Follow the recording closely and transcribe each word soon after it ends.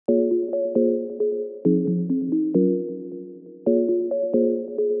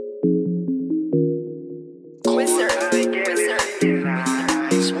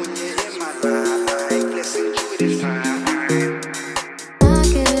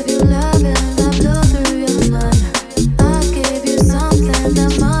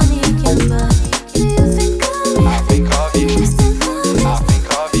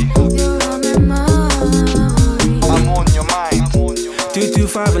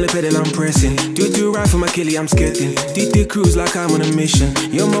on the pedal, I'm pressing. Do right for my killie, I'm skating. DT cruise like I'm on a mission.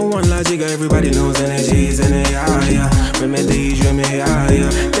 You're my one like jigger, everybody knows energies and yeah. Remedies, yeah.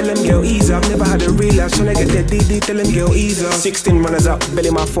 Tell them girl ease up, never had a relapse. Tryna get that DD, tell them girl ease up. 16 runners up,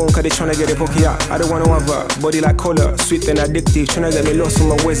 belly my phone, cause they tryna get it pokey up. I don't wanna have a body like cola, sweet and addictive. Tryna get me lost on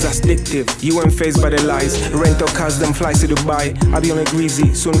my ways, that's addictive. You ain't phased by the lies, rental cars, them flies to Dubai. I be on a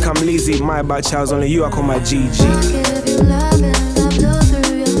greasy, soon come lazy. My bad child's only you, I call my GG. I give you love and I blow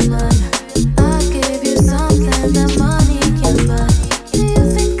through your mind. I give you something that money can buy. Do you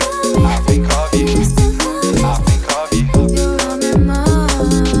think of me? I think of you. I think of you. You're on my mind.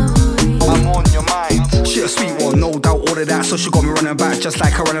 I'm on your mind. She a sweet one, no doubt, all of that. So she got me running back, just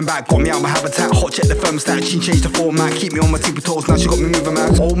like her running back. Got me out my habitat, hot check the thermostat. She changed the format, keep me on my tippy toes. Now she got me moving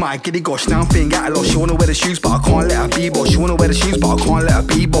mad. Oh my giddy gosh, now I'm feeling at a loss. She wanna wear the shoes, but I can't let her be boss. She wanna wear the shoes, but I can't let her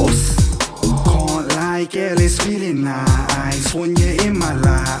be boss. Can't lie, girl, it's feeling nice when you're in my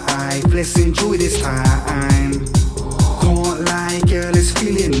life. Let's enjoy this time. Can't lie, girl, it's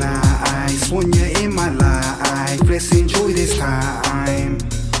feeling nice when you're in my life. Let's enjoy this time.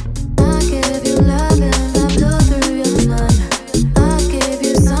 I give you love and I blow through your mind. I give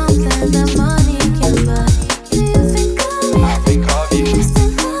you something that money can buy. Do you think of me? I think of you.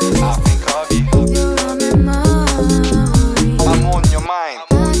 I think of you. You're on my mind. I'm on your mind.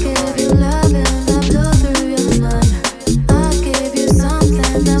 I give you love and I blow through your mind. I give you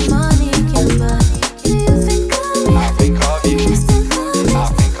something that money can buy. Do you think of me? I think of you. I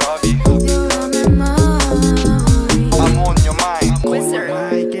think of you. You're on my mind. I'm on your mind. My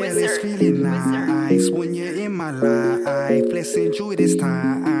girl is feeling nice when you're in my life. Let's enjoy this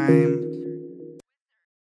time.